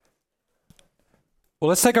Well,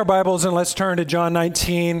 let's take our Bibles and let's turn to John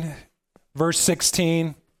 19, verse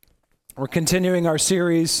 16. We're continuing our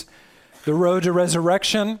series, The Road to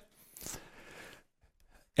Resurrection.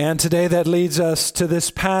 And today that leads us to this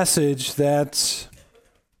passage that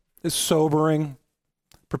is sobering.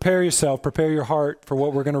 Prepare yourself, prepare your heart for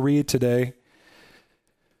what we're going to read today.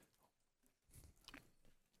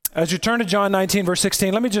 As you turn to John 19, verse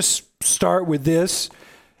 16, let me just start with this.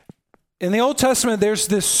 In the Old Testament, there's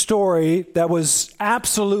this story that was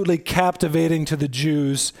absolutely captivating to the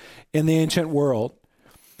Jews in the ancient world.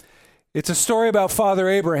 It's a story about Father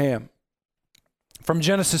Abraham from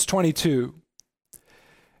Genesis 22.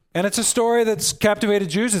 And it's a story that's captivated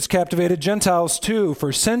Jews, it's captivated Gentiles too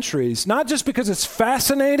for centuries. Not just because it's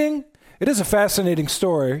fascinating, it is a fascinating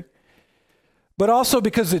story, but also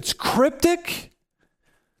because it's cryptic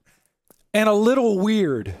and a little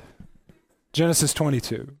weird. Genesis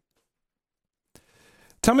 22.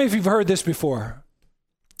 Tell me if you've heard this before.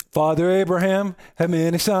 Father Abraham had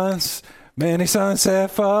many sons. Many sons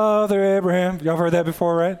had Father Abraham. Y'all heard that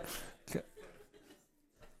before, right?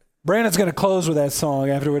 Brandon's going to close with that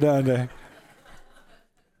song after we're done today.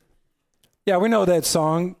 Yeah, we know that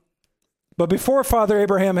song. But before Father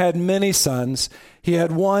Abraham had many sons, he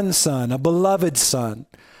had one son, a beloved son,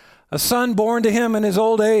 a son born to him in his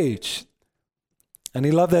old age. And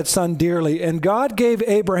he loved that son dearly. And God gave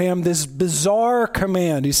Abraham this bizarre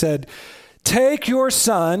command. He said, take your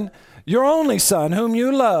son, your only son, whom you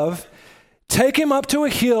love, take him up to a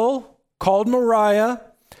hill called Moriah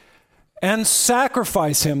and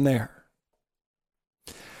sacrifice him there.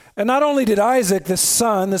 And not only did Isaac, this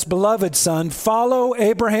son, this beloved son, follow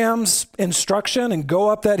Abraham's instruction and go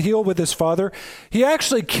up that hill with his father, he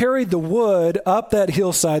actually carried the wood up that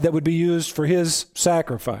hillside that would be used for his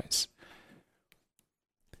sacrifice.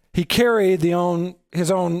 He carried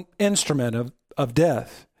his own instrument of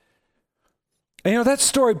death. And that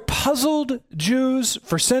story puzzled Jews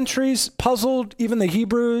for centuries, puzzled even the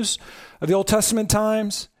Hebrews of the Old Testament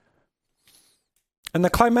times. And the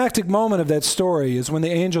climactic moment of that story is when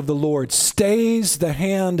the angel of the Lord stays the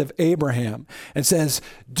hand of Abraham and says,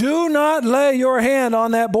 do not lay your hand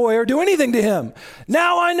on that boy or do anything to him.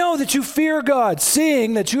 Now I know that you fear God,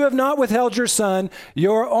 seeing that you have not withheld your son,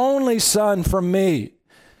 your only son, from me.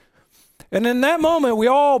 And in that moment, we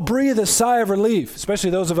all breathe a sigh of relief,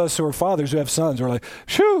 especially those of us who are fathers who have sons. We're like,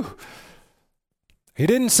 phew. He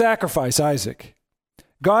didn't sacrifice Isaac.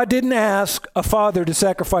 God didn't ask a father to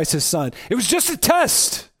sacrifice his son. It was just a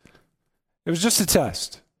test. It was just a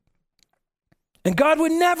test. And God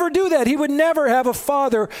would never do that. He would never have a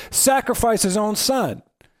father sacrifice his own son.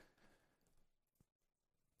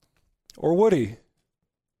 Or would he?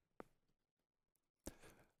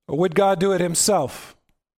 Or would God do it himself?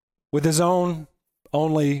 With his own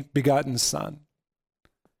only begotten son.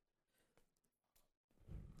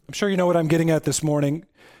 I'm sure you know what I'm getting at this morning.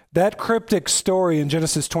 That cryptic story in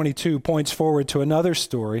Genesis 22 points forward to another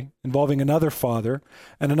story involving another father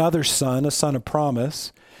and another son, a son of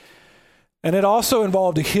promise. And it also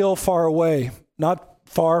involved a hill far away, not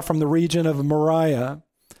far from the region of Moriah.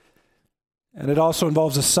 And it also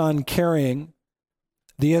involves a son carrying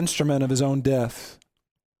the instrument of his own death.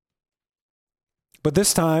 But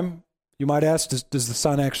this time, you might ask, does the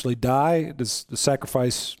son actually die? Does the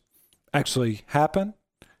sacrifice actually happen?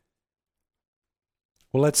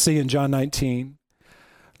 Well, let's see in John 19.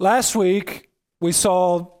 Last week, we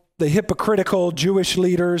saw the hypocritical Jewish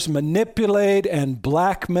leaders manipulate and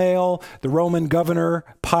blackmail the Roman governor,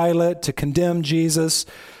 Pilate, to condemn Jesus.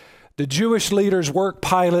 The Jewish leaders work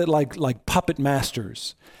Pilate like puppet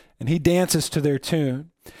masters, and he dances to their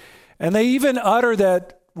tune. And they even utter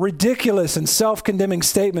that ridiculous and self-condemning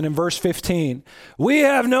statement in verse 15. We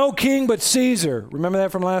have no king but Caesar. Remember that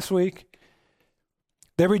from last week?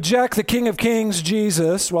 They reject the King of Kings,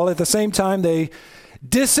 Jesus, while at the same time they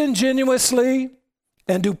disingenuously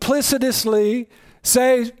and duplicitously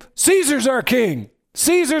say, Caesar's our king.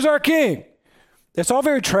 Caesar's our king. It's all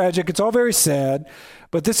very tragic. It's all very sad.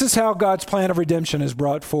 But this is how God's plan of redemption is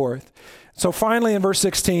brought forth. So finally in verse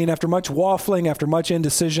 16, after much waffling, after much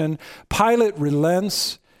indecision, Pilate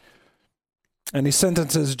relents and he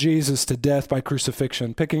sentences Jesus to death by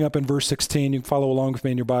crucifixion. Picking up in verse 16, you can follow along with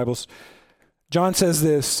me in your Bibles. John says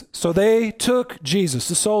this, so they took Jesus,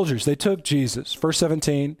 the soldiers, they took Jesus, verse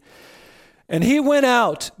 17, and he went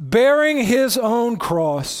out bearing his own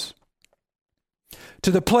cross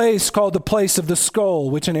to the place called the place of the skull,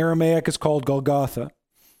 which in Aramaic is called Golgotha.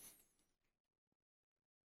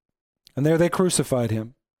 And there they crucified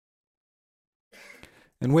him.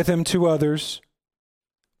 And with him 2 others,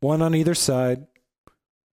 one on either side,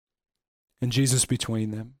 and Jesus between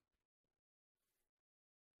them.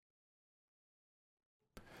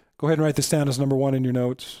 Go ahead and write this down as number 1 in your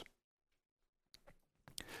notes.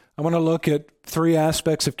 I want to look at 3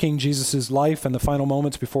 aspects of King Jesus' life and the final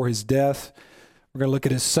moments before his death. We're going to look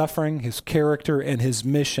at his suffering, his character, and his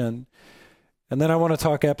mission. And then I want to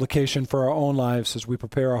talk application for our own lives as we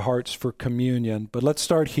prepare our hearts for communion. But let's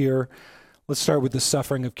start here. Let's start with the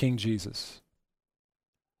suffering of King Jesus.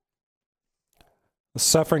 The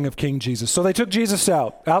suffering of King Jesus. So they took Jesus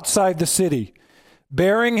outside the city,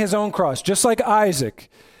 bearing his own cross, just like Isaac,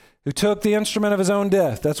 who took the instrument of his own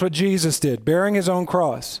death. That's what Jesus did, bearing his own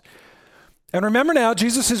cross. And remember now,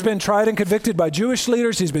 Jesus has been tried and convicted by Jewish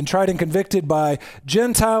leaders. He's been tried and convicted by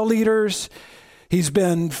Gentile leaders. He's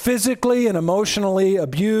been physically and emotionally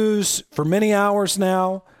abused for many hours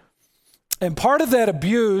now. And part of that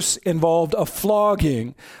abuse involved a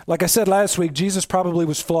flogging. Like I said last week, Jesus probably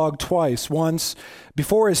was flogged twice. Once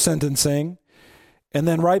before his sentencing, and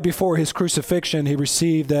then right before his crucifixion, he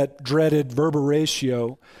received that dreaded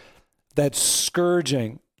verberatio, that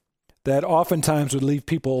scourging that oftentimes would leave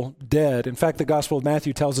people dead. In fact, the Gospel of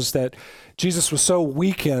Matthew tells us that Jesus was so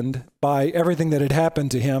weakened by everything that had happened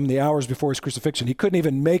to him the hours before his crucifixion, he couldn't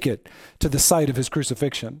even make it to the site of his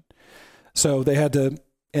crucifixion. So they had to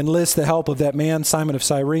enlist the help of that man, Simon of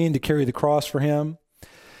Cyrene, to carry the cross for him.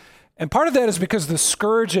 And part of that is because the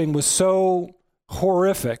scourging was so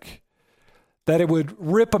horrific that it would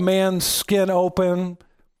rip a man's skin open.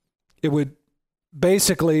 It would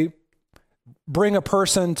basically bring a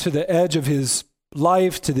person to the edge of his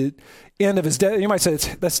life, to the end of his death. You might say,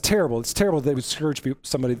 that's terrible. It's terrible that they would scourge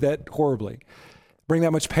somebody that horribly, bring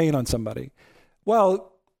that much pain on somebody.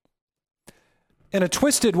 Well, in a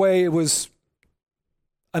twisted way, it was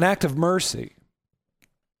an act of mercy.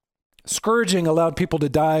 Scourging allowed people to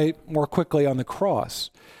die more quickly on the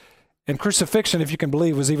cross. And crucifixion, if you can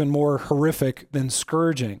believe, was even more horrific than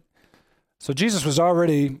scourging. So Jesus was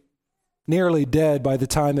already nearly dead by the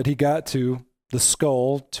time that he got to the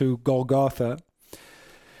skull, to Golgotha.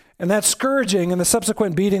 And that scourging and the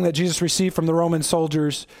subsequent beating that Jesus received from the Roman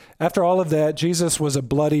soldiers, after all of that, Jesus was a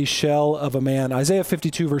bloody shell of a man. Isaiah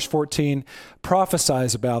 52 verse 14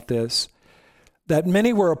 prophesies about this, that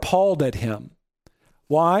many were appalled at him.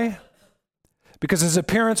 Why? Because his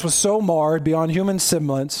appearance was so marred beyond human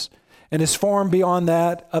semblance and his form beyond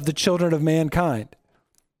that of the children of mankind.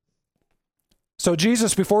 So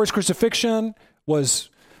Jesus, before his crucifixion, was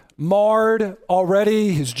marred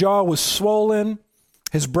already. His jaw was swollen.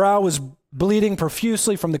 His brow was bleeding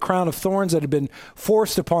profusely from the crown of thorns that had been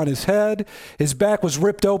forced upon his head. His back was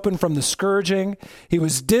ripped open from the scourging. He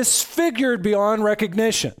was disfigured beyond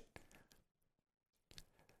recognition,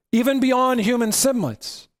 even beyond human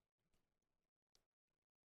semblance.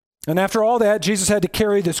 And after all that, Jesus had to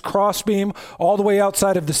carry this crossbeam all the way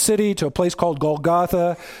outside of the city to a place called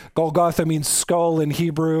Golgotha. Golgotha means skull in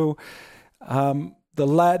Hebrew. The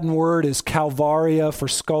Latin word is Calvaria for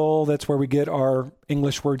skull. That's where we get our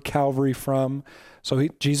English word Calvary from. So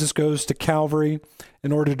Jesus goes to Calvary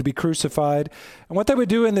in order to be crucified. And what they would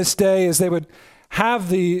do in this day is they would have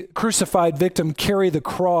the crucified victim carry the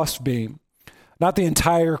crossbeam. Not the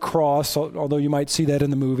entire cross, although you might see that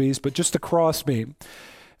in the movies, but just the crossbeam.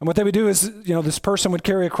 And what they would do is, this person would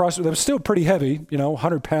carry a cross that was still pretty heavy,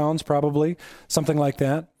 100 pounds probably, something like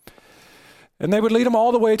that. And they would lead him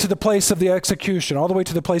all the way to the place of the execution, all the way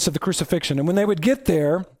to the place of the crucifixion. And when they would get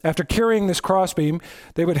there, after carrying this crossbeam,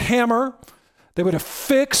 they would hammer, they would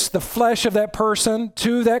affix the flesh of that person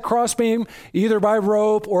to that crossbeam, either by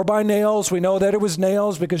rope or by nails. We know that it was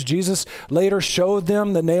nails because Jesus later showed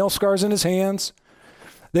them the nail scars in his hands.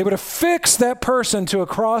 They would affix that person to a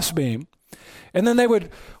crossbeam, and then they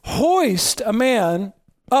would hoist a man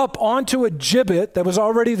up onto a gibbet that was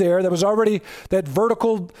already there, that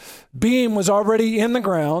vertical beam was already in the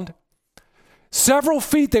ground. Several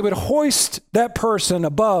feet, they would hoist that person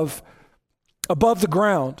above the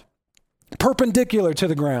ground, perpendicular to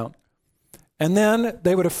the ground. And then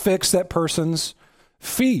they would affix that person's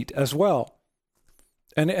feet as well.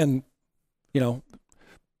 And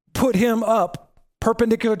put him up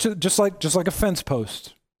perpendicular to just like a fence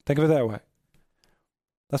post. Think of it that way.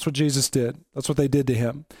 That's what Jesus did. That's what they did to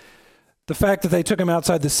him. The fact that they took him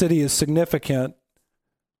outside the city is significant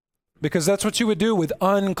because that's what you would do with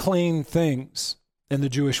unclean things in the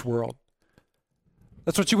Jewish world.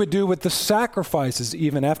 That's what you would do with the sacrifices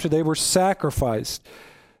even after they were sacrificed.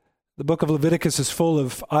 The book of Leviticus is full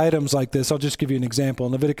of items like this. I'll just give you an example.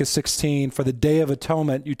 In Leviticus 16, for the Day of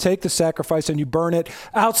Atonement, you take the sacrifice and you burn it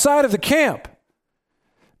outside of the camp.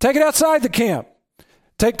 Take it outside the camp.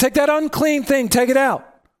 Take that unclean thing, take it out.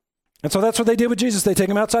 And so that's what they did with Jesus. They take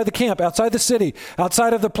him outside the camp, outside the city,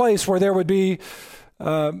 outside of the place where there would be,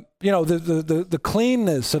 the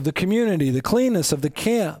cleanness of the community, the cleanness of the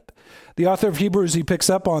camp. The author of Hebrews, he picks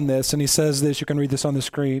up on this and he says this. You can read this on the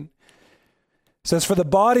screen. It says, for the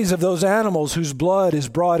bodies of those animals whose blood is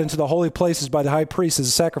brought into the holy places by the high priest as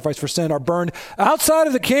a sacrifice for sin are burned outside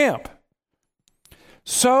of the camp.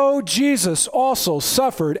 So Jesus also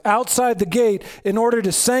suffered outside the gate in order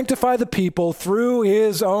to sanctify the people through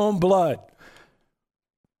his own blood.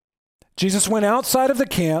 Jesus went outside of the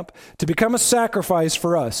camp to become a sacrifice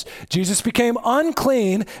for us. Jesus became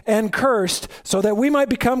unclean and cursed so that we might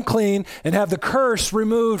become clean and have the curse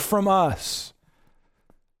removed from us.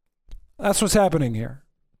 That's what's happening here.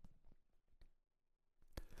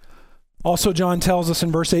 Also, John tells us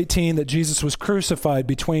in verse 18 that Jesus was crucified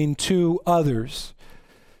between two others.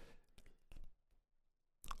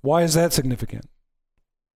 Why is that significant?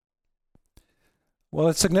 Well,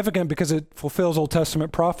 it's significant because it fulfills Old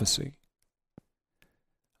Testament prophecy.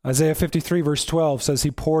 Isaiah 53 verse 12 says he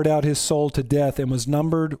poured out his soul to death and was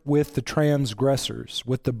numbered with the transgressors,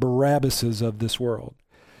 with the Barabbases of this world.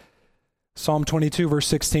 Psalm 22 verse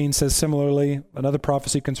 16 says similarly, another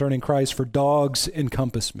prophecy concerning Christ, for dogs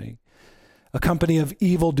encompass me. A company of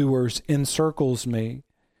evildoers encircles me.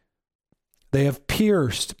 They have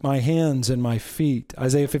pierced my hands and my feet.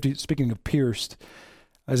 Isaiah 50, speaking of pierced,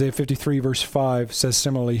 Isaiah 53 verse 5 says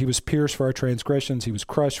similarly, he was pierced for our transgressions, he was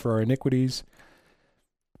crushed for our iniquities.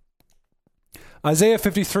 Isaiah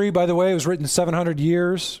 53, by the way, was written 700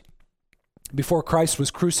 years before Christ was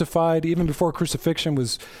crucified, even before crucifixion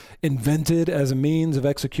was invented as a means of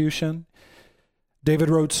execution. David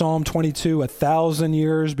wrote Psalm 22 1,000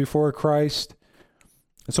 years before Christ.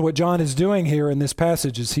 And so what John is doing here in this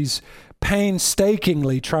passage is he's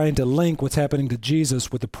painstakingly trying to link what's happening to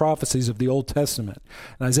Jesus with the prophecies of the Old Testament.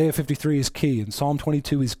 And Isaiah 53 is key, and Psalm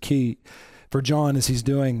 22 is key for John as he's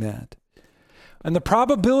doing that. And the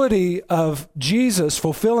probability of Jesus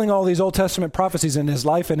fulfilling all these Old Testament prophecies in his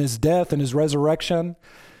life and his death and his resurrection,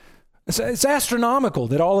 it's astronomical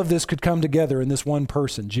that all of this could come together in this one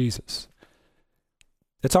person, Jesus.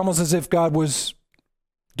 It's almost as if God was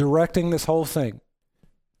directing this whole thing.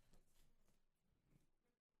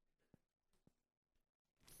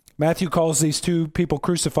 Matthew calls these two people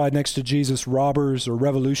crucified next to Jesus robbers or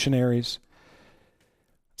revolutionaries.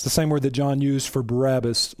 It's the same word that John used for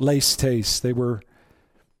Barabbas, leistes. They were,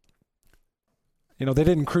 they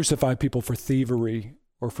didn't crucify people for thievery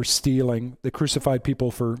or for stealing. They crucified people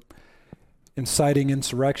for inciting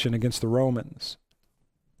insurrection against the Romans.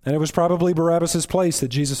 And it was probably Barabbas' place that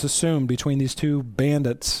Jesus assumed between these two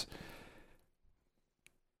bandits.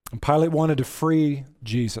 And Pilate wanted to free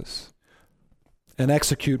Jesus and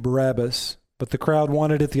execute Barabbas. But the crowd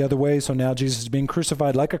wanted it the other way, so now Jesus is being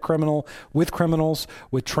crucified like a criminal, with criminals,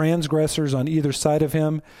 with transgressors on either side of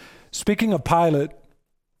him. Speaking of Pilate,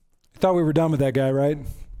 I thought we were done with that guy, right?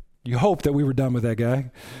 You hope that we were done with that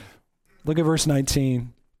guy. Look at verse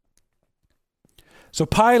 19. So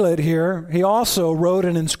Pilate here, he also wrote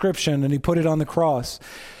an inscription and he put it on the cross.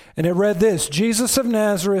 And it read this, Jesus of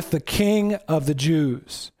Nazareth, the King of the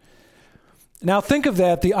Jews. Now think of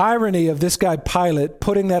that, the irony of this guy Pilate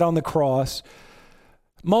putting that on the cross,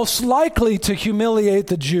 most likely to humiliate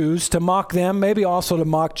the Jews, to mock them, maybe also to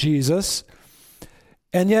mock Jesus.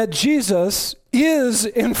 And yet Jesus is,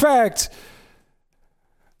 in fact,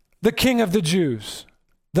 the King of the Jews,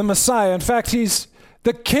 the Messiah. In fact, he's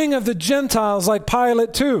the King of the Gentiles like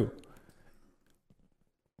Pilate too.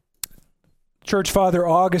 Church Father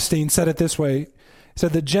Augustine said it this way. He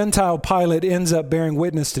said the Gentile Pilate ends up bearing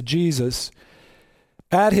witness to Jesus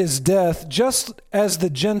at his death, just as the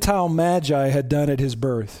Gentile Magi had done at his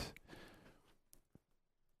birth.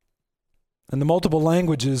 And the multiple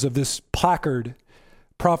languages of this placard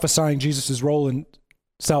prophesying Jesus' role in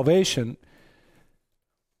salvation,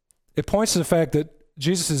 it points to the fact that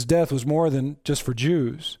Jesus' death was more than just for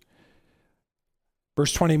Jews.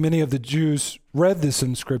 Verse 20, many of the Jews read this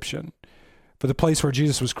inscription, for the place where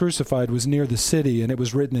Jesus was crucified was near the city, and it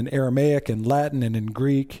was written in Aramaic and Latin and in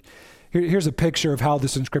Greek. Here's a picture of how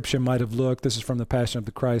this inscription might have looked. This is from the Passion of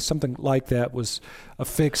the Christ. Something like that was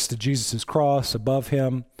affixed to Jesus' cross above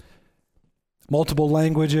him. Multiple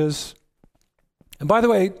languages. And by the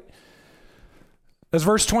way, as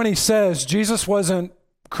verse 20 says, Jesus wasn't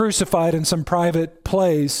crucified in some private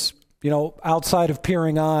place, outside of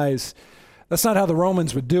peering eyes. That's not how the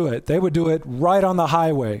Romans would do it. They would do it right on the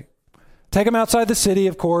highway. Take him outside the city,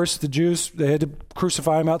 of course. The Jews, they had to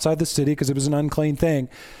crucify him outside the city because it was an unclean thing.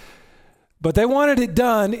 But they wanted it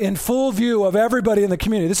done in full view of everybody in the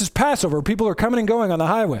community. This is Passover. People are coming and going on the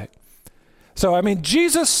highway. So,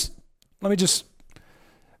 Jesus, let me just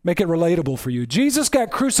make it relatable for you. Jesus got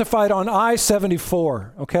crucified on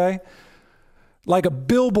I-74, okay? Like a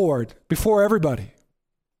billboard before everybody.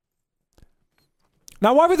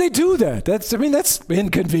 Now, why would they do that? That's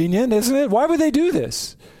inconvenient, isn't it? Why would they do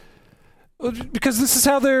this? Because this is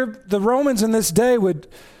how the Romans in this day would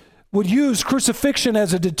use crucifixion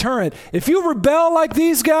as a deterrent. If you rebel like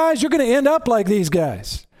these guys, you're going to end up like these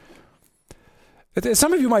guys.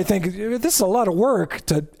 Some of you might think, this is a lot of work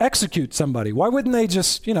to execute somebody. Why wouldn't they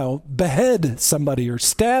just, behead somebody or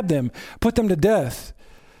stab them, put them to death?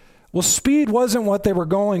 Well, speed wasn't what they were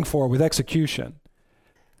going for with execution.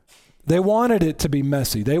 They wanted it to be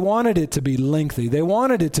messy. They wanted it to be lengthy. They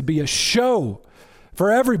wanted it to be a show for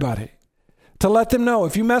everybody, to let them know,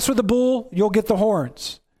 if you mess with the bull, you'll get the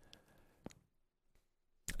horns.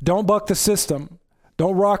 Don't buck the system.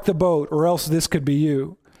 Don't rock the boat, or else this could be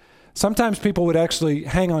you. Sometimes people would actually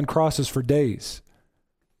hang on crosses for days.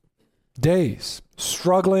 Days,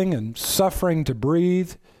 struggling and suffering to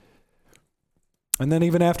breathe. And then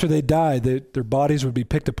even after they died, their bodies would be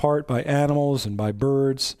picked apart by animals and by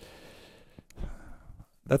birds.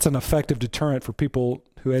 That's an effective deterrent for people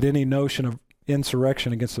who had any notion of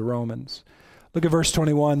insurrection against the Romans. Look at verse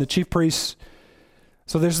 21. The chief priests,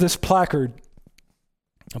 so there's this placard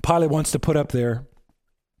Pilate wants to put up there.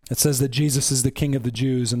 It says that Jesus is the King of the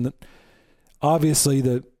Jews, and obviously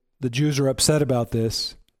the Jews are upset about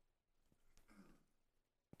this.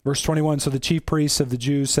 Verse 21, so the chief priests of the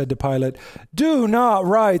Jews said to Pilate, "Do not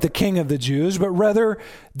write the King of the Jews, but rather,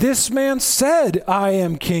 this man said, 'I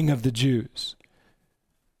am King of the Jews.'"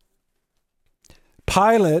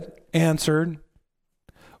 Pilate answered,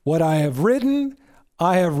 "What I have written,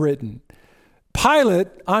 I have written." Pilate,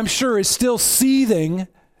 I'm sure, is still seething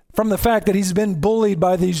from the fact that he's been bullied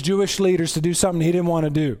by these Jewish leaders to do something he didn't want to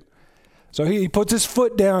do. So he puts his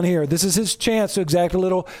foot down here. This is his chance to exact a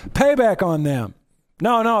little payback on them.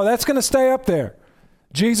 No, that's going to stay up there.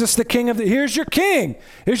 Jesus, the King here's your king.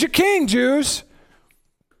 Here's your king, Jews.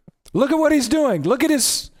 Look at what he's doing. Look at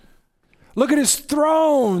his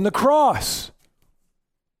throne, the cross.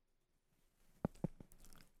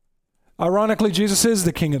 Ironically, Jesus is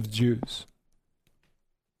the King of the Jews.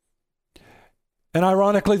 And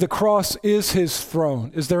ironically, the cross is his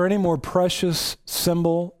throne. Is there any more precious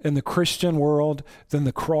symbol in the Christian world than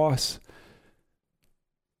the cross?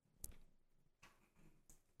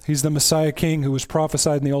 He's the Messiah King who was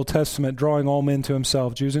prophesied in the Old Testament, drawing all men to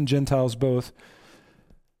himself, Jews and Gentiles both,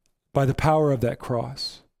 by the power of that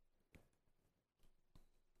cross.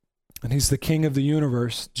 And he's the King of the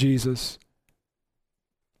universe, Jesus,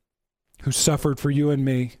 who suffered for you and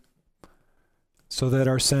me so that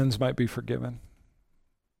our sins might be forgiven.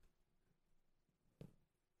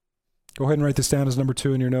 Go ahead and write this down as number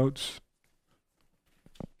 2 in your notes.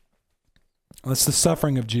 That's the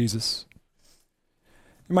suffering of Jesus.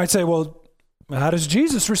 You might say, well, how does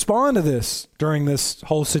Jesus respond to this during this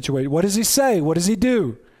whole situation? What does he say? What does he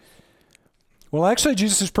do? Well, actually,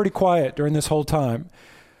 Jesus is pretty quiet during this whole time.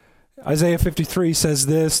 Isaiah 53 says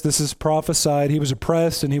this is prophesied, he was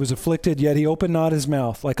oppressed and he was afflicted, yet he opened not his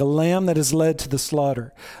mouth, like a lamb that is led to the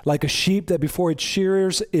slaughter, like a sheep that before its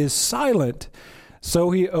shearers is silent,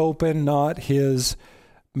 so he opened not his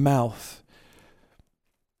mouth.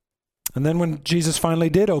 And then when Jesus finally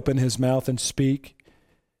did open his mouth and speak,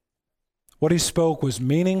 what he spoke was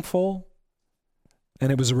meaningful,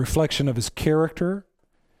 and it was a reflection of his character.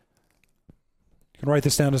 You can write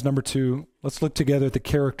this down as number 2. Let's look together at the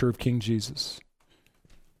character of King Jesus.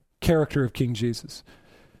 Character of King Jesus.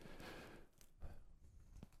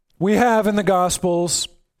 We have in the Gospels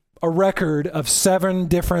a record of 7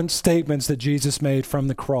 different statements that Jesus made from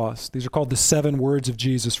the cross. These are called the 7 words of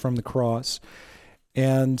Jesus from the cross.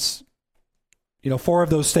 And 4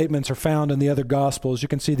 of those statements are found in the other Gospels. You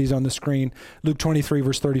can see these on the screen. Luke 23,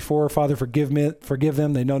 verse 34, "Father, forgive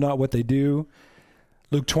them, they know not what they do."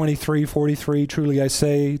 Luke 23:43, "Truly I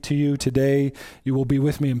say to you, today you will be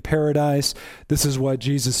with me in paradise." This is what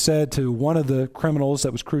Jesus said to one of the criminals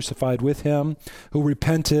that was crucified with him, who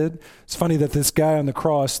repented. It's funny that this guy on the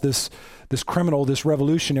cross, this criminal, this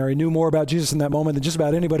revolutionary, knew more about Jesus in that moment than just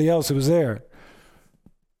about anybody else who was there.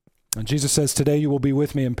 And Jesus says, "Today you will be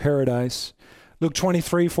with me in paradise." Luke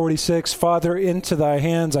 23:46, "Father, into thy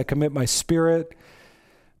hands I commit my spirit."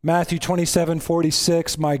 Matthew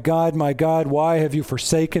 27:46, my God, why have you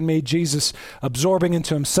forsaken me?" Jesus absorbing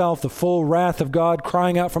into himself the full wrath of God,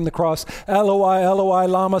 crying out from the cross, "Eloi, Eloi,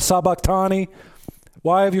 lama sabachthani?"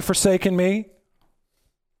 Why have you forsaken me?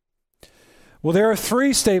 Well, there are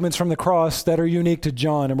 3 statements from the cross that are unique to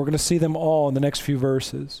John, and we're going to see them all in the next few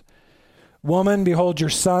verses. "Woman, behold your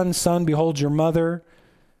son. Son, behold your mother.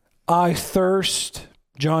 I thirst,"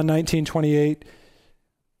 John 19:28.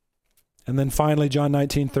 And then finally, John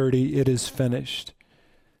 19:30, "It is finished."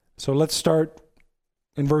 So let's start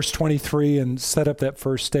in verse 23 and set up that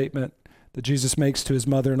first statement that Jesus makes to his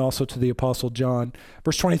mother and also to the Apostle John.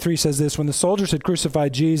 Verse 23 says this, when the soldiers had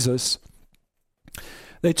crucified Jesus,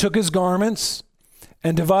 they took his garments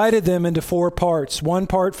and divided them into 4 parts, 1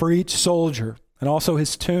 part for each soldier, and also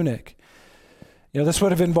his tunic. This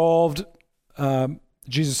would have involved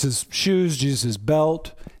Jesus' shoes, Jesus'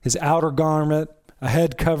 belt, his outer garment, a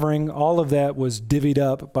head covering. All of that was divvied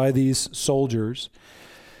up by these soldiers.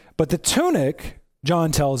 But the tunic,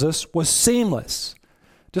 John tells us, was seamless,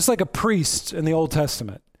 just like a priest in the Old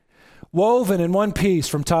Testament, woven in one piece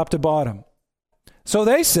from top to bottom. So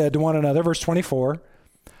they said to one another, verse 24,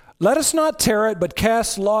 let us not tear it, but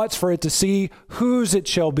cast lots for it to see whose it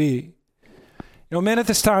shall be. Men at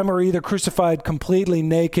this time were either crucified completely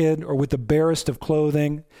naked or with the barest of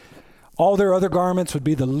clothing. All their other garments would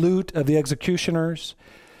be the loot of the executioners.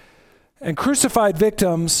 And crucified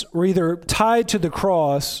victims were either tied to the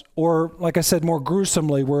cross or, like I said, more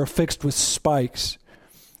gruesomely, were affixed with spikes.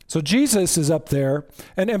 So Jesus is up there.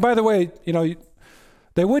 And by the way,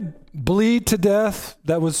 they would bleed to death.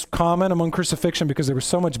 That was common among crucifixion because there was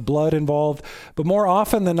so much blood involved. But more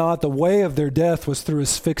often than not, the way of their death was through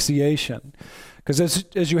asphyxiation. Because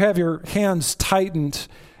as you have your hands tightened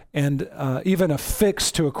and even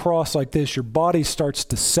affixed to a cross like this, your body starts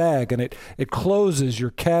to sag and it closes your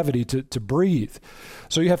cavity to breathe.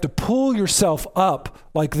 So you have to pull yourself up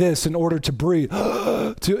like this in order to breathe,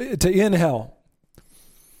 to inhale.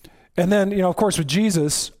 And then, of course, with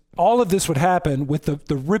Jesus, all of this would happen with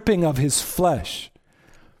the ripping of his flesh.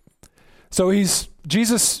 So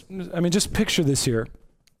Jesus, just picture this here.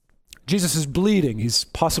 Jesus is bleeding. He's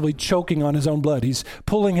possibly choking on his own blood. He's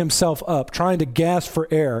pulling himself up, trying to gasp for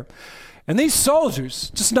air. And these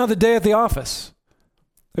soldiers, just another day at the office.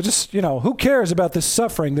 They're just, who cares about this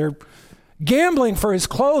suffering? They're gambling for his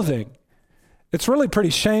clothing. It's really pretty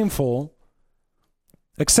shameful,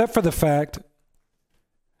 except for the fact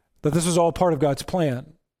that this was all part of God's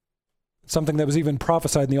plan. Something that was even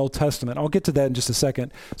prophesied in the Old Testament. I'll get to that in just a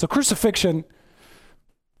second. So crucifixion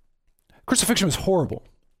was horrible.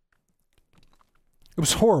 It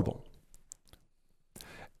was horrible.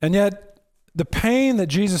 And yet, the pain that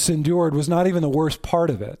Jesus endured was not even the worst part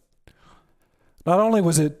of it. Not only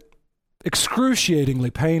was it excruciatingly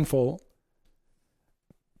painful,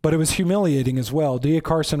 but it was humiliating as well. D.A.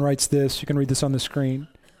 Carson writes this. You can read this on the screen.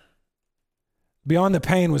 Beyond the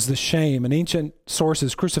pain was the shame. In ancient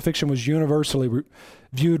sources, crucifixion was universally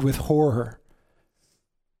viewed with horror.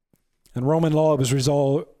 In Roman law, it was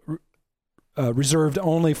reserved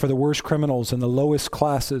only for the worst criminals and the lowest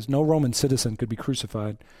classes. No Roman citizen could be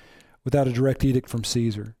crucified without a direct edict from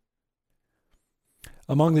Caesar.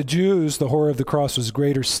 Among the Jews, the horror of the cross was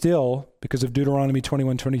greater still because of Deuteronomy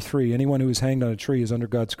 21:23. Anyone who is hanged on a tree is under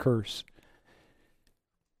God's curse.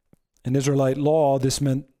 In Israelite law, this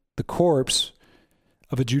meant the corpse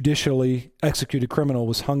of a judicially executed criminal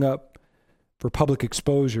was hung up for public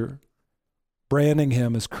exposure, branding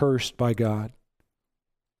him as cursed by God.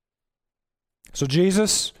 So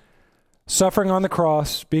Jesus, suffering on the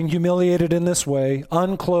cross, being humiliated in this way,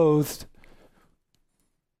 unclothed,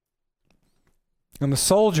 and the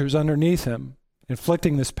soldiers underneath him,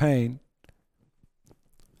 inflicting this pain,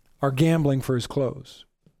 are gambling for his clothes.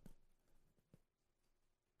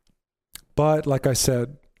 But, like I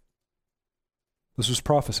said, this was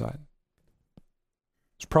prophesied.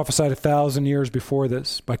 It was prophesied 1,000 years before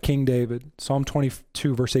this by King David. Psalm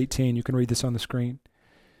 22, verse 18. You can read this on the screen.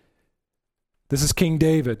 This is King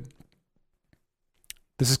David.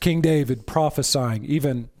 This is King David prophesying,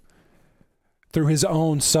 even through his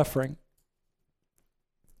own suffering.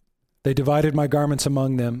 They divided my garments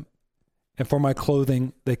among them, and for my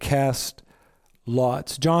clothing they cast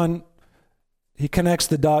lots. John, he connects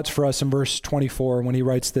the dots for us in verse 24 when he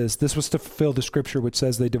writes this. This was to fulfill the scripture which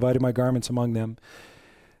says, they divided my garments among them,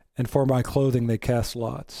 and for my clothing they cast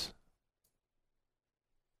lots.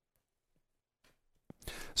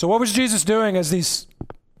 So what was Jesus doing as these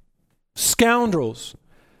scoundrels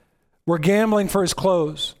were gambling for his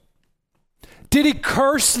clothes? Did he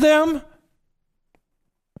curse them?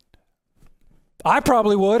 I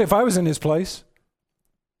probably would if I was in his place.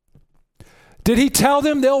 Did he tell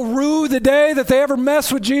them they'll rue the day that they ever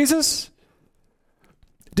mess with Jesus?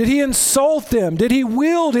 Did he insult them? Did he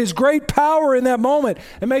wield his great power in that moment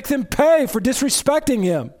and make them pay for disrespecting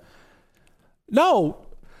him? No.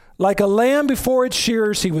 Like a lamb before its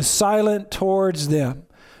shears, he was silent towards them.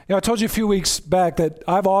 I told you a few weeks back that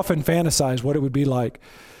I've often fantasized what it would be like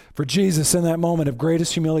for Jesus in that moment of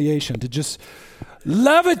greatest humiliation to just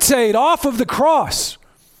levitate off of the cross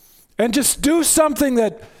and just do something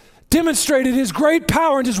that demonstrated his great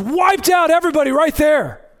power and just wiped out everybody right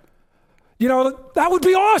there. That would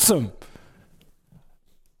be awesome.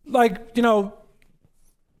 like,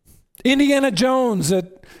 Indiana Jones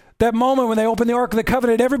at that moment when they open the Ark of the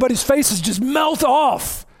Covenant, everybody's faces just melt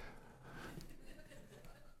off.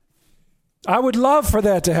 I would love for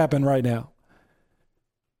that to happen right now.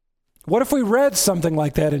 What if we read something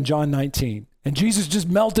like that in John 19 and Jesus just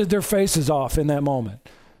melted their faces off in that moment?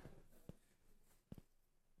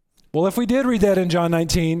 Well, if we did read that in John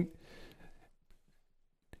 19,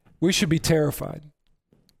 we should be terrified,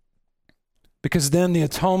 because then the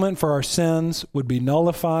atonement for our sins would be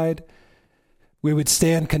nullified. We would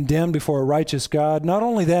stand condemned before a righteous God. Not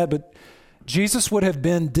only that, but Jesus would have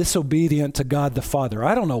been disobedient to God the Father.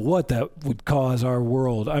 I don't know what that would cause our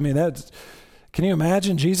world. I mean, can you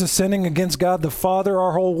imagine Jesus sinning against God the Father?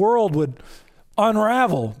 Our whole world would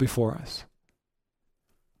unravel before us.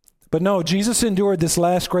 But no, Jesus endured this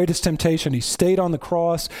last greatest temptation. He stayed on the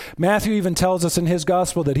cross. Matthew even tells us in his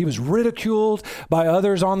gospel that he was ridiculed by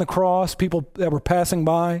others on the cross, people that were passing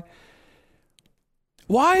by.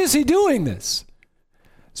 Why is he doing this?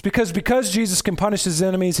 It's because Jesus can punish his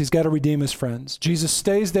enemies, he's got to redeem his friends. Jesus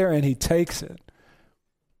stays there and he takes it.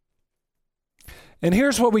 And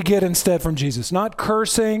here's what we get instead from Jesus. Not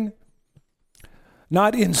cursing,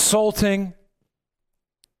 not insulting,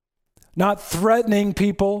 not threatening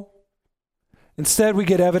people. Instead, we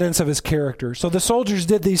get evidence of his character. So the soldiers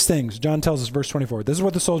did these things. John tells us, verse 24. This is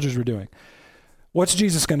what the soldiers were doing. What's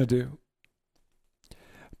Jesus going to do?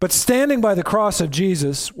 But standing by the cross of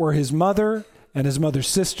Jesus were his mother and his mother's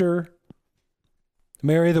sister,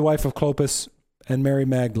 Mary, the wife of Clopas, and Mary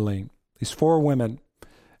Magdalene. These four women.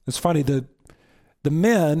 It's funny, the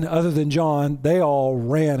men, other than John, they all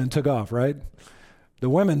ran and took off, right? The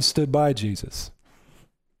women stood by Jesus.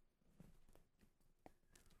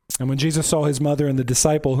 And when Jesus saw his mother and the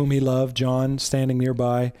disciple whom he loved, John, standing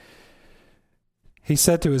nearby, he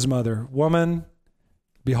said to his mother, "Woman,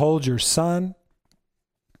 behold your son."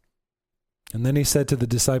 And then he said to the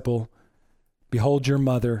disciple, "Behold your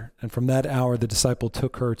mother." And from that hour, the disciple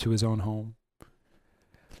took her to his own home.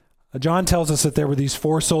 John tells us that there were these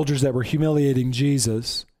four soldiers that were humiliating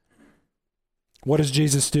Jesus. What does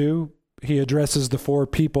Jesus do? He addresses the four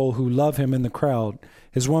people who love him in the crowd.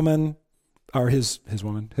 His mother,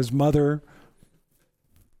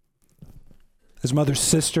 his mother's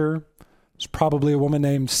sister. It's probably a woman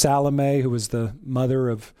named Salome, who was the mother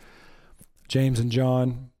of James and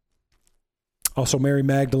John. Also Mary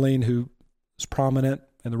Magdalene, who is prominent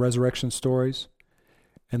in the resurrection stories.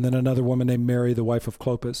 And then another woman named Mary, the wife of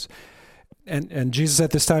Clopas. And Jesus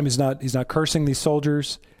at this time, he's not cursing these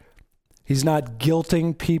soldiers. He's not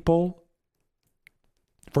guilting people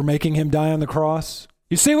for making him die on the cross.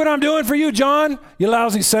 You see what I'm doing for you, John, you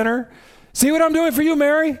lousy sinner? See what I'm doing for you,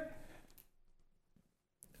 Mary?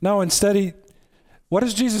 No, instead, what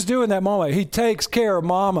does Jesus do in that moment? He takes care of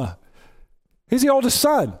Mama. He's the oldest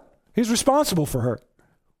son. He's responsible for her.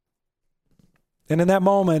 And in that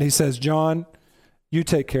moment, he says, "John, you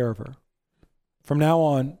take care of her. From now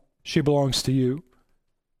on, she belongs to you.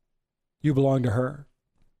 You belong to her."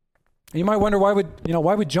 And you might wonder, why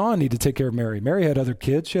would John need to take care of Mary? Mary had other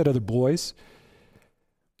kids. She had other boys.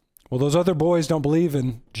 Well, those other boys don't believe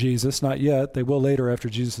in Jesus, not yet. They will later after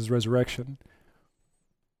Jesus' resurrection.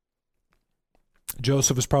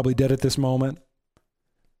 Joseph is probably dead at this moment.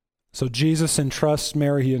 So Jesus entrusts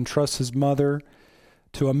Mary, he entrusts his mother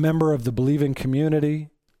to a member of the believing community.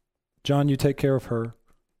 "John, you take care of her.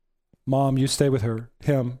 Mom, you stay with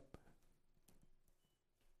him."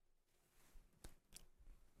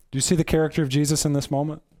 Do you see the character of Jesus in this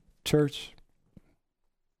moment, church?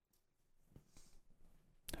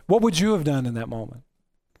 What would you have done in that moment?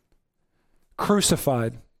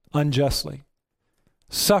 Crucified unjustly,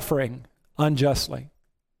 suffering unjustly.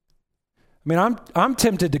 I mean, I'm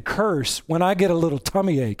tempted to curse when I get a little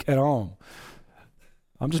tummy ache at home.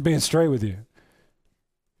 I'm just being straight with you.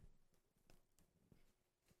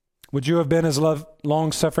 Would you have been as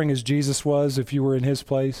long-suffering as Jesus was if you were in his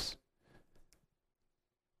place?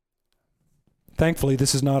 Thankfully,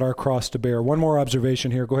 this is not our cross to bear. One more observation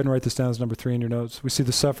here. Go ahead and write this down as number 3 in your notes. We see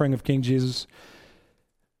the suffering of King Jesus.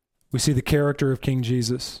 We see the character of King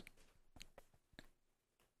Jesus.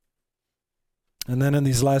 And then in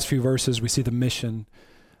these last few verses, we see the mission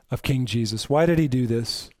of King Jesus. Why did he do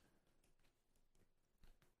this?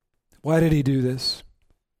 Why did he do this?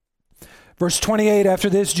 Verse 28, after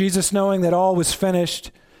this, Jesus, knowing that all was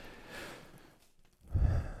finished,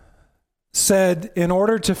 said, "In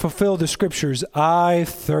order to fulfill the scriptures, I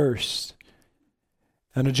thirst."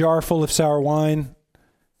 And a jar full of sour wine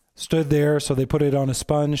stood there, so they put a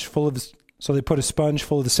sponge full of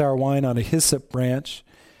the sour wine on a hyssop branch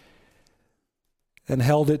and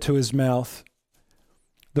held it to his mouth.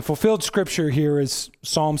 The fulfilled scripture here is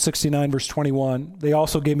Psalm 69, verse 21. They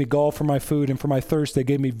also gave me gall for my food, and for my thirst they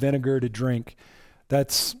gave me vinegar to drink.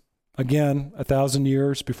 That's, again, 1,000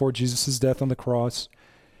 years before Jesus' death on the cross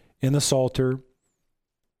in the Psalter.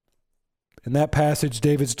 In that passage,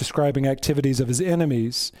 David's describing activities of his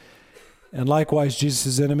enemies. And likewise,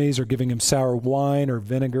 Jesus' enemies are giving him sour wine or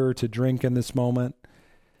vinegar to drink in this moment.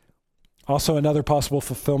 Also, another possible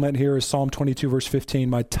fulfillment here is Psalm 22, verse 15.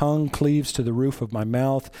 My tongue cleaves to the roof of my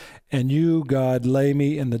mouth, and you, God, lay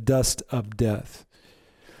me in the dust of death.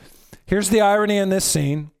 Here's the irony in this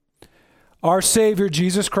scene. Our Savior,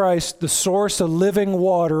 Jesus Christ, the source of living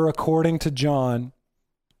water, according to John.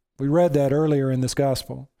 We read that earlier in this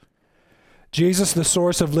gospel. Jesus, the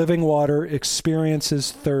source of living water,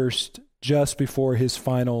 experiences thirst just before his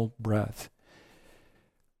final breath.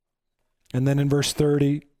 And then in verse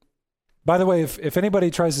 30, by the way, if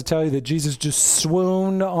anybody tries to tell you that Jesus just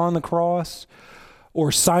swooned on the cross,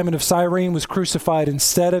 or Simon of Cyrene was crucified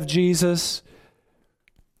instead of Jesus,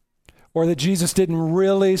 or that Jesus didn't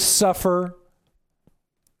really suffer,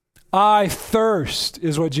 I thirst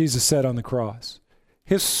is what Jesus said on the cross.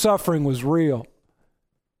 His suffering was real.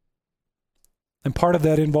 And part of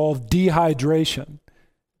that involved dehydration.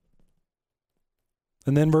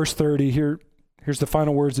 And then verse 30, here's the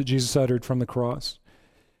final words that Jesus uttered from the cross.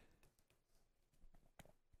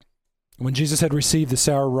 When Jesus had received the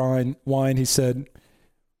sour wine, he said,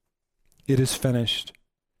 "It is finished."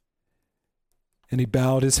 And he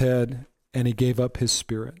bowed his head and he gave up his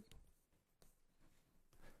spirit.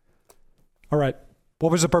 All right,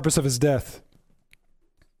 what was the purpose of his death?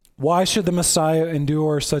 Why should the Messiah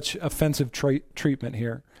endure such offensive treatment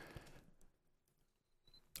here?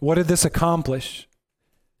 What did this accomplish?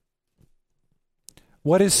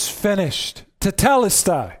 What is finished?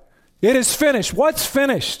 Tetelestai. It is finished. What's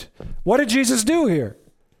finished? What did Jesus do here?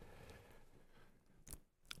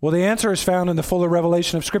 Well, the answer is found in the fuller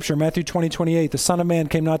revelation of Scripture. Matthew 20:28. The Son of Man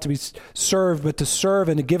came not to be served, but to serve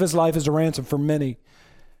and to give his life as a ransom for many.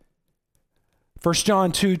 1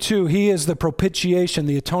 John 2:2. He is the propitiation,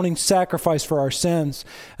 the atoning sacrifice for our sins,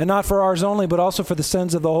 and not for ours only, but also for the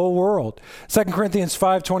sins of the whole world. 2 Corinthians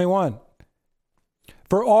 5:21.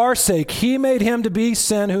 For our sake, he made him to be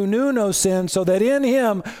sin who knew no sin, so that in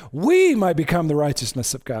him we might become the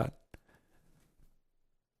righteousness of God.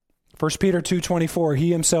 1 Peter 2:24,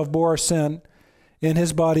 he himself bore our sin in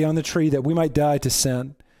his body on the tree that we might die to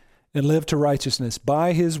sin and live to righteousness.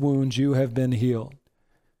 By his wounds you have been healed.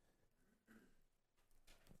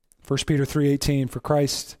 1 Peter 3:18, for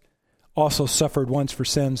Christ also suffered once for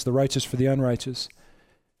sins, the righteous for the unrighteous,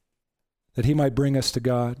 that he might bring us to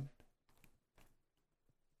God.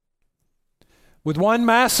 With one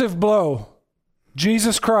massive blow,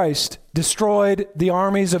 Jesus Christ destroyed the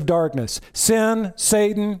armies of darkness, sin,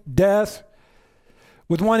 Satan, death.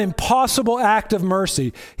 With one impossible act of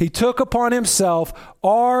mercy, he took upon himself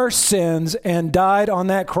our sins and died on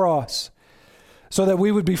that cross so that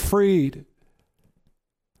we would be freed,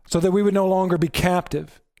 so that we would no longer be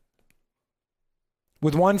captive.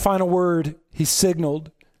 With one final word, he signaled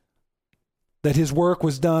that his work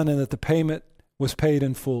was done and that the payment was paid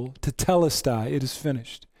in full. Tetelestai, it is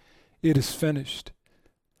finished. It is finished.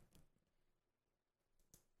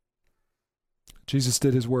 Jesus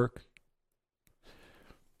did his work.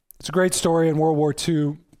 It's a great story in World War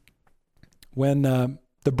II when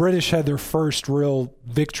the British had their first real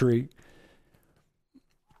victory.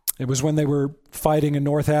 It was when they were fighting in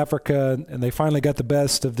North Africa and they finally got the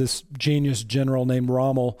best of this genius general named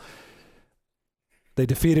Rommel. They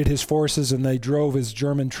defeated his forces and they drove his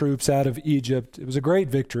German troops out of Egypt. It was a great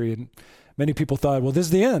victory, and many people thought, well, this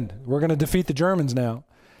is the end. We're going to defeat the Germans now.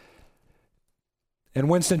 And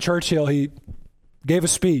Winston Churchill, he gave a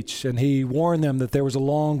speech, and he warned them that there was a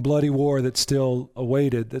long, bloody war that still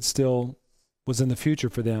awaited, that still was in the future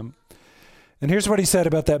for them. And here's what he said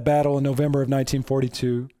about that battle in November of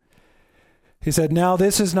 1942. He said, now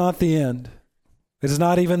this is not the end. It is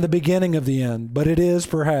not even the beginning of the end, but it is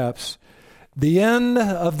perhaps the end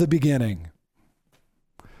of the beginning.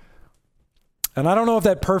 And I don't know if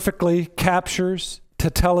that perfectly captures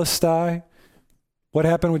tetelestai, what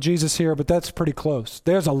happened with Jesus here, but that's pretty close.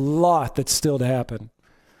 There's a lot that's still to happen.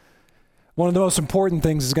 One of the most important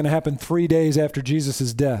things is going to happen 3 days after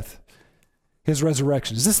Jesus' death, his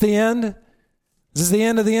resurrection. Is this the end? Is this the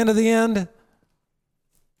end of the end of the end?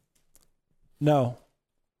 No.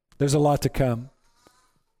 There's a lot to come.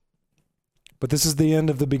 But this is the end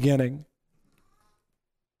of the beginning.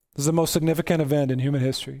 This is the most significant event in human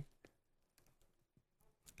history.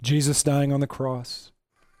 Jesus dying on the cross,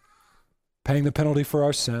 paying the penalty for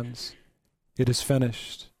our sins. It is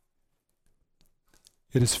finished.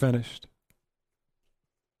 It is finished.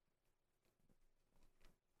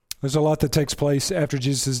 There's a lot that takes place after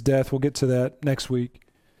Jesus' death. We'll get to that next week.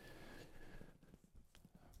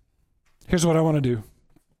 Here's what I want to do.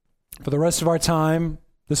 For the rest of our time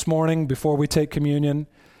this morning, before we take communion,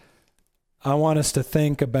 I want us to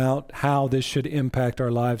think about how this should impact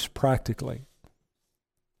our lives practically.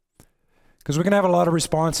 Because we can have a lot of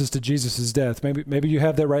responses to Jesus' death. Maybe you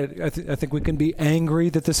have that right. I think we can be angry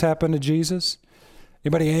that this happened to Jesus.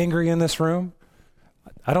 Anybody angry in this room?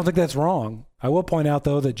 I don't think that's wrong. I will point out,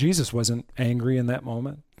 though, that Jesus wasn't angry in that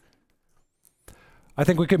moment. I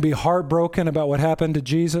think we can be heartbroken about what happened to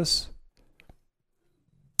Jesus.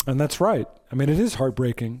 And that's right. I mean, it is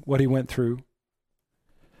heartbreaking what he went through.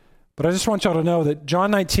 But I just want y'all to know that John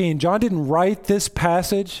 19, John didn't write this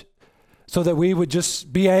passage so that we would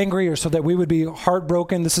just be angry or so that we would be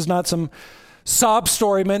heartbroken. This is not some sob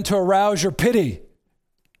story meant to arouse your pity.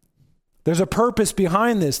 There's a purpose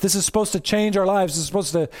behind this. This is supposed to change our lives. This is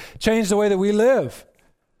supposed to change the way that we live.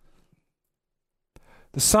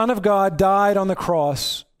 The Son of God died on the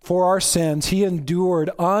cross for our sins. He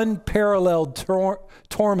endured unparalleled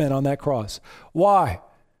torment on that cross. Why?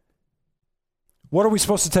 What are we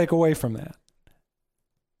supposed to take away from that?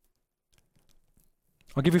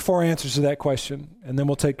 I'll give you 4 answers to that question, and then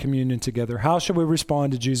we'll take communion together. How should we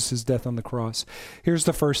respond to Jesus' death on the cross? Here's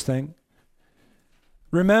the first thing.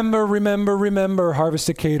 Remember, Harvest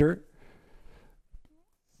Decatur,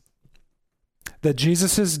 that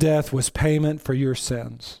Jesus' death was payment for your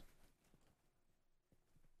sins.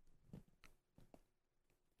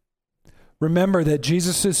 Remember that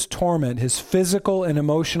Jesus' torment, his physical and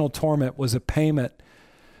emotional torment, was a payment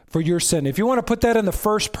for your sin. If you want to put that in the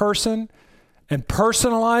first person and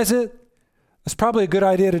personalize it, it's probably a good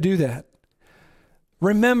idea to do that.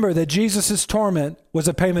 Remember that Jesus' torment was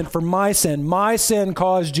a payment for my sin. My sin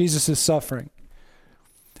caused Jesus' suffering.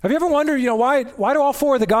 Have you ever wondered, why do all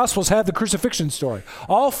 4 of the Gospels have the crucifixion story?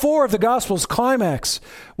 All 4 of the Gospels climax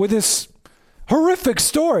with this horrific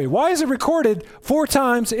story. Why is it recorded 4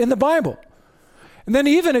 times in the Bible? And then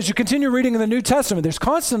even as you continue reading in the New Testament, there's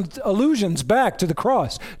constant allusions back to the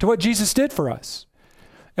cross, to what Jesus did for us.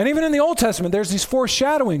 And even in the Old Testament, there's these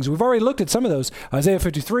foreshadowings. We've already looked at some of those. Isaiah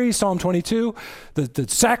 53, Psalm 22, the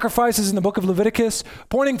sacrifices in the book of Leviticus,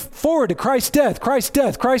 pointing forward to Christ's death, Christ's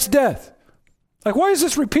death, Christ's death. Like, why is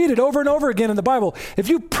this repeated over and over again in the Bible? If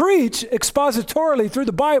you preach expositorily through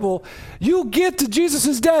the Bible, you get to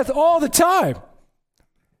Jesus' death all the time.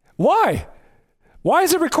 Why? Why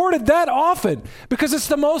is it recorded that often? Because it's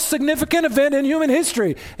the most significant event in human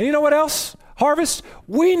history. And you know what else, Harvest?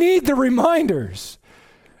 We need the reminders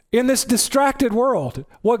in this distracted world,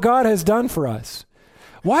 what God has done for us.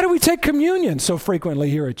 Why do we take communion so frequently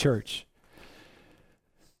here at church?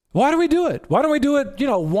 Why do we do it? Why don't we do it,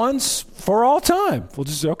 once for all time? We'll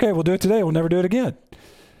do it today. We'll never do it again.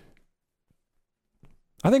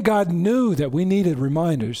 I think God knew that we needed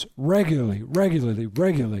reminders regularly.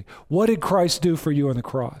 What did Christ do for you on the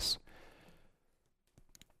cross?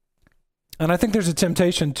 And I think there's a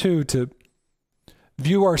temptation, too, to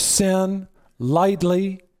view our sin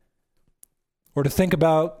lightly, or to think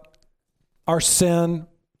about our sin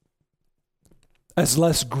as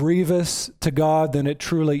less grievous to God than it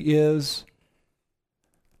truly is.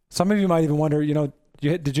 Some of you might even wonder,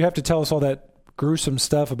 did you have to tell us all that gruesome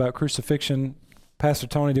stuff about crucifixion? Pastor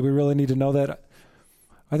Tony, do we really need to know that?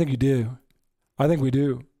 I think you do. I think we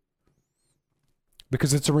do.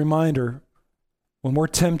 Because it's a reminder when we're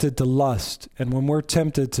tempted to lust, and when we're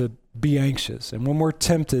tempted to be anxious, and when we're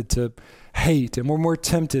tempted to hate, and when we're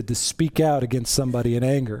tempted to speak out against somebody in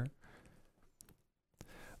anger,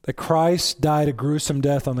 that Christ died a gruesome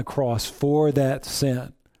death on the cross for that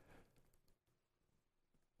sin.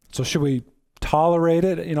 So should we tolerate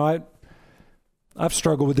it? I've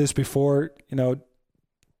struggled with this before. I'll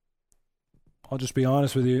just be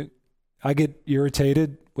honest with you. I get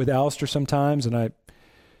irritated with Alistair sometimes, and I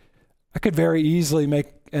could very easily make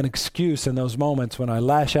an excuse in those moments when I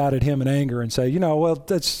lash out at him in anger and say,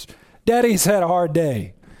 that's Daddy's had a hard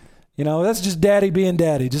day. That's just Daddy being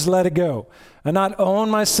Daddy. Just let it go. And not own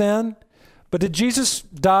my sin. But did Jesus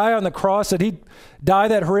die on the cross? Did he die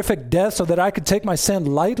that horrific death so that I could take my sin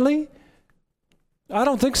lightly? I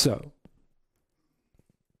don't think so.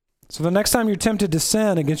 So the next time you're tempted to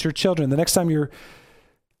sin against your children, the next time you're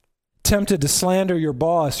tempted to slander your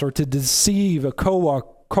boss or to deceive a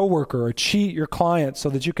coworker or cheat your client so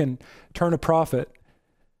that you can turn a profit,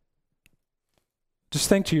 just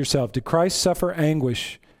think to yourself, did Christ suffer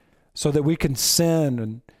anguish so that we can sin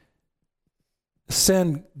and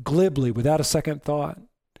sin glibly without a second thought?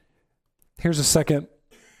 Here's a second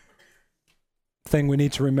thing we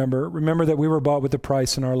need to remember. Remember that we were bought with a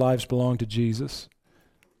price and our lives belong to Jesus.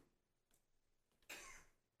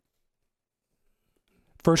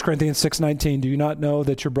 1 Corinthians 6:19, do you not know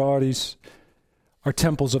that your bodies are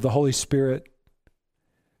temples of the Holy Spirit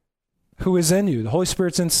who is in you? The Holy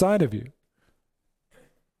Spirit's inside of you,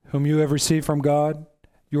 whom you have received from God.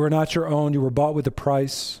 You are not your own. You were bought with a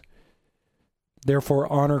price.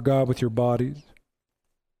 Therefore, honor God with your bodies.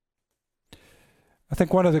 I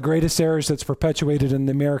think one of the greatest errors that's perpetuated in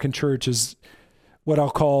the American church is what I'll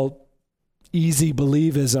call easy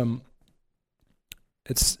believism.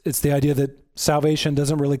 It's the idea that salvation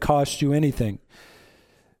doesn't really cost you anything.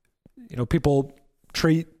 You know, people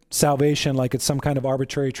treat salvation like it's some kind of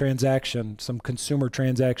arbitrary transaction, some consumer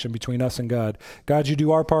transaction between us and God. God, you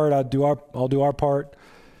do our part, I'll do our part.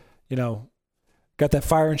 You know, got that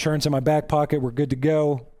fire insurance in my back pocket, we're good to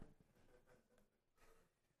go.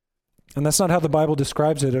 And that's not how the Bible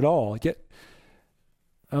describes it at all. Yet,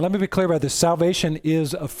 let me be clear about this. Salvation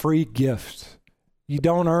is a free gift. You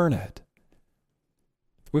don't earn it.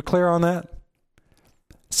 We're clear on that?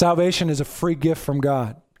 Salvation is a free gift from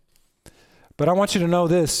God. But I want you to know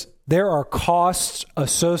this. There are costs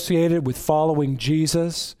associated with following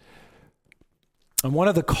Jesus. And one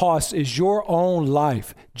of the costs is your own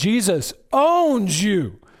life. Jesus owns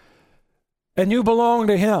you. And you belong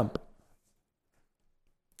to him.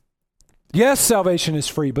 Yes, salvation is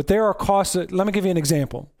free, but there are costs. Let me give you an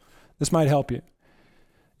example. This might help you.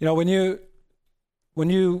 You know, when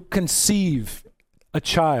you conceive a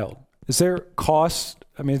child, is there cost?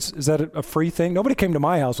 I mean, is that a free thing? Nobody came to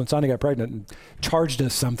my house when Sonia got pregnant and charged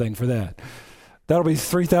us something for that. That'll be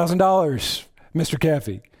 $3,000, Mr.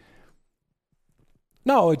 Caffey.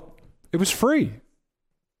 No, it was free,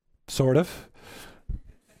 sort of.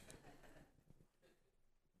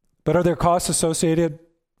 But are there costs associated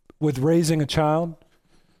with raising a child?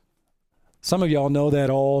 Some of y'all know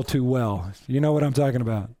that all too well. You know what I'm talking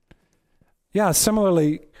about. Yeah,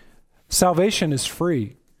 similarly, salvation is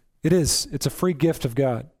free. It is. It's a free gift of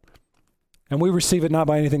God. And we receive it not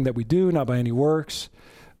by anything that we do, not by any works,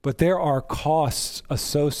 but there are costs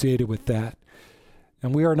associated with that.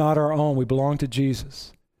 And we are not our own. We belong to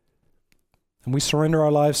Jesus. And we surrender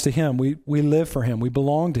our lives to him. We live for him. We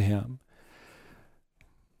belong to him.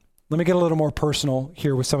 Let me get a little more personal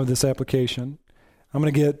here with some of this application. I'm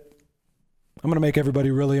going to make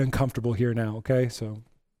everybody really uncomfortable here now, okay? So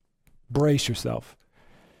brace yourself.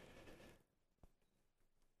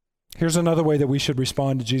 Here's another way that we should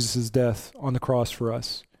respond to Jesus' death on the cross for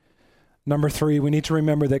us. Number 3, we need to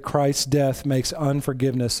remember that Christ's death makes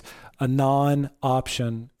unforgiveness a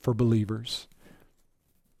non-option for believers.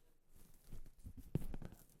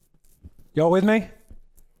 Y'all with me?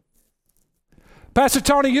 Pastor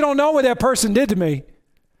Tony, you don't know what that person did to me.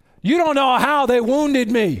 You don't know how they wounded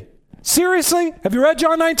me. Seriously? Have you read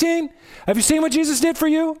John 19? Have you seen what Jesus did for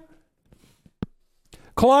you?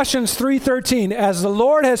 Colossians 3:13, as the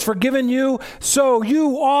Lord has forgiven you, so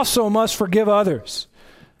you also must forgive others.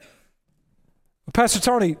 Pastor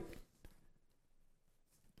Tony,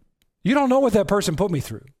 you don't know what that person put me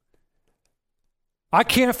through. I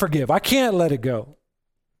can't forgive. I can't let it go.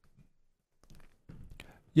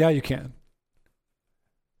 Yeah, you can.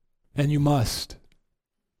 And you must.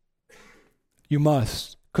 You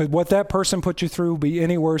must. Could what that person put you through be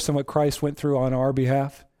any worse than what Christ went through on our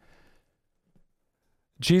behalf?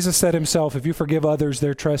 Jesus said himself, if you forgive others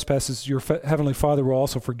their trespasses, your heavenly Father will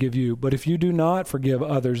also forgive you. But if you do not forgive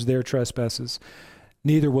others their trespasses,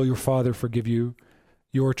 neither will your Father forgive you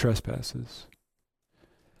your trespasses.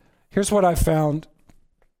 Here's what I've found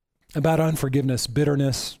about unforgiveness,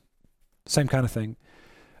 bitterness, same kind of thing.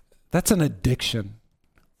 That's an addiction.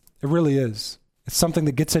 It really is. It's something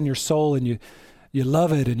that gets in your soul and you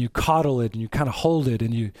love it and you coddle it and you kind of hold it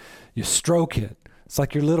and you stroke it. It's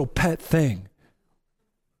like your little pet thing.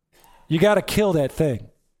 You got to kill that thing.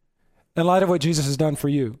 In light of what Jesus has done for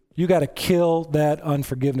you, you got to kill that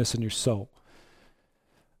unforgiveness in your soul.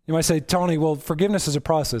 You might say, Tony, well, forgiveness is a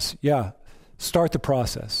process. Yeah, start the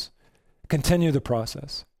process. Continue the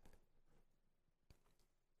process.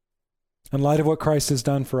 In light of what Christ has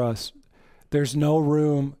done for us, there's no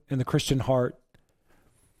room in the Christian heart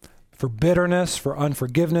for bitterness, for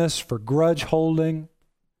unforgiveness, for grudge holding.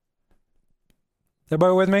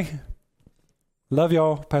 Everybody with me? Love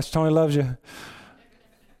y'all. Pastor Tony loves you.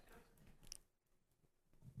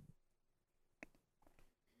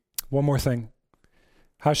 One more thing.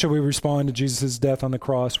 How should we respond to Jesus' death on the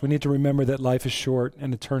cross? We need to remember that life is short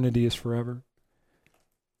and eternity is forever.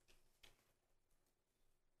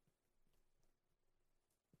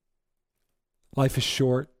 Life is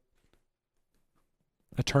short.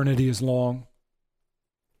 Eternity is long.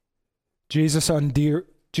 Jesus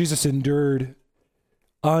endured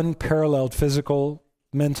unparalleled physical,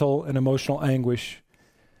 mental, and emotional anguish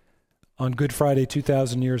on Good Friday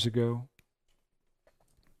 2,000 years ago.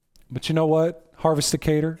 But you know what, Harvest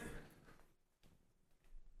Decatur?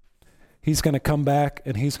 He's going to come back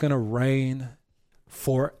and he's going to reign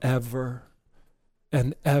forever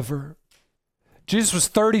and ever. Jesus was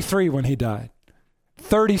 33 when he died.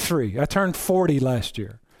 33. I turned 40 last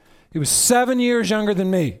year. He was 7 years younger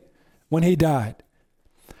than me when he died.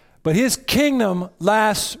 But his kingdom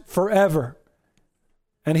lasts forever,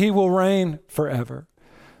 and he will reign forever.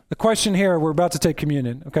 The question here, we're about to take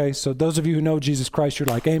communion, okay? So those of you who know Jesus Christ, you're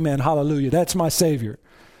like, amen, hallelujah, that's my Savior.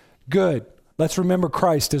 Good. Let's remember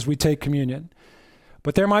Christ as we take communion.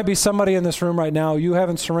 But there might be somebody in this room right now, you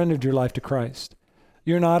haven't surrendered your life to Christ.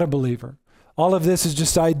 You're not a believer. All of this is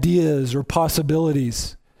just ideas or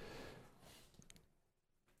possibilities.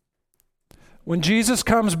 When Jesus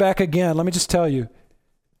comes back again, let me just tell you,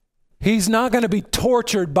 he's not going to be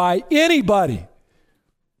tortured by anybody.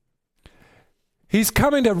 He's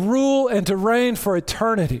coming to rule and to reign for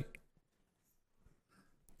eternity.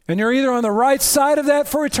 And you're either on the right side of that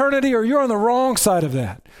for eternity or you're on the wrong side of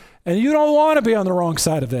that. And you don't want to be on the wrong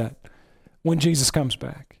side of that when Jesus comes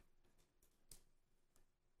back.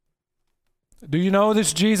 Do you know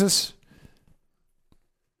this Jesus?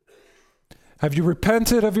 Have you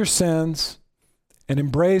repented of your sins and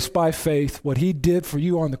embraced by faith what he did for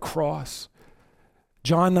you on the cross?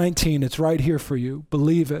 John 19, it's right here for you.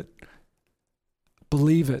 Believe it.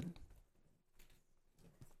 Believe it.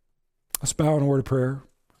 Let's bow in a word of prayer.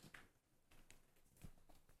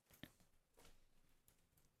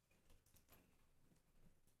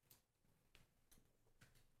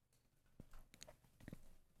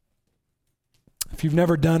 If you've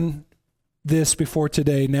never done this before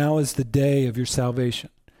today, now is the day of your salvation.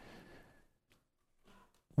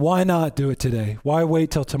 Why not do it today? Why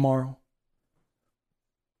wait till tomorrow?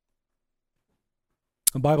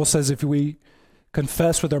 The Bible says if we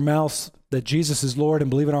confess with our mouths that Jesus is Lord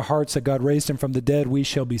and believe in our hearts that God raised him from the dead, we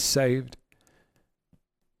shall be saved.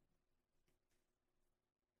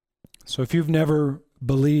 So if you've never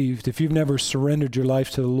believed, if you've never surrendered your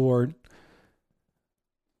life to the Lord,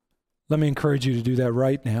 let me encourage you to do that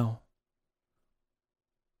right now.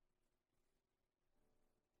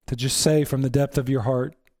 To just say from the depth of your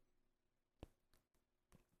heart,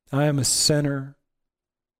 I am a sinner.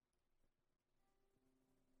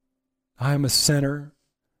 I am a sinner.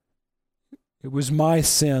 It was my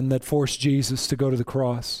sin that forced Jesus to go to the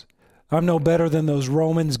cross. I'm no better than those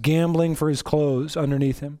Romans gambling for his clothes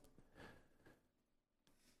underneath him.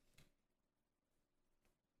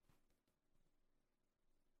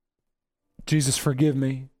 Jesus, forgive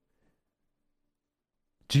me.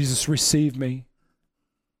 Jesus, receive me.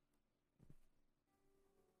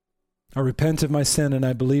 I repent of my sin and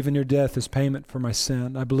I believe in your death as payment for my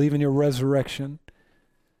sin. I believe in your resurrection,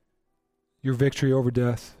 your victory over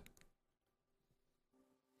death.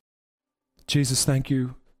 Jesus, thank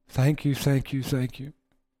you. Thank you, thank you, thank you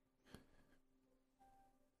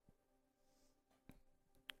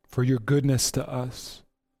for your goodness to us.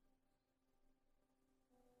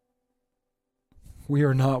 We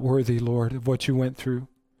are not worthy, Lord, of what you went through.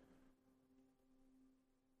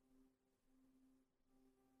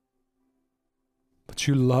 But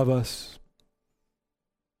you love us.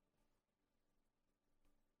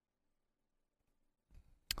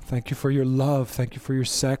 Thank you for your love. Thank you for your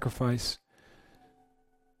sacrifice.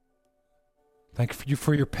 Thank you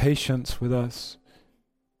for your patience with us.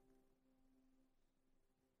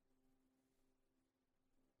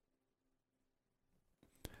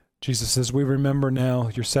 Jesus, as we remember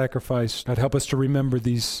now your sacrifice, God, help us to remember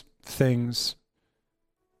these things.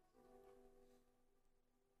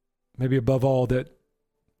 Maybe above all, that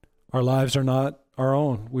our lives are not our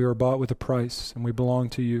own. We are bought with a price, and we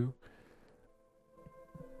belong to you.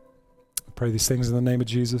 I pray these things in the name of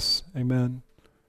Jesus. Amen.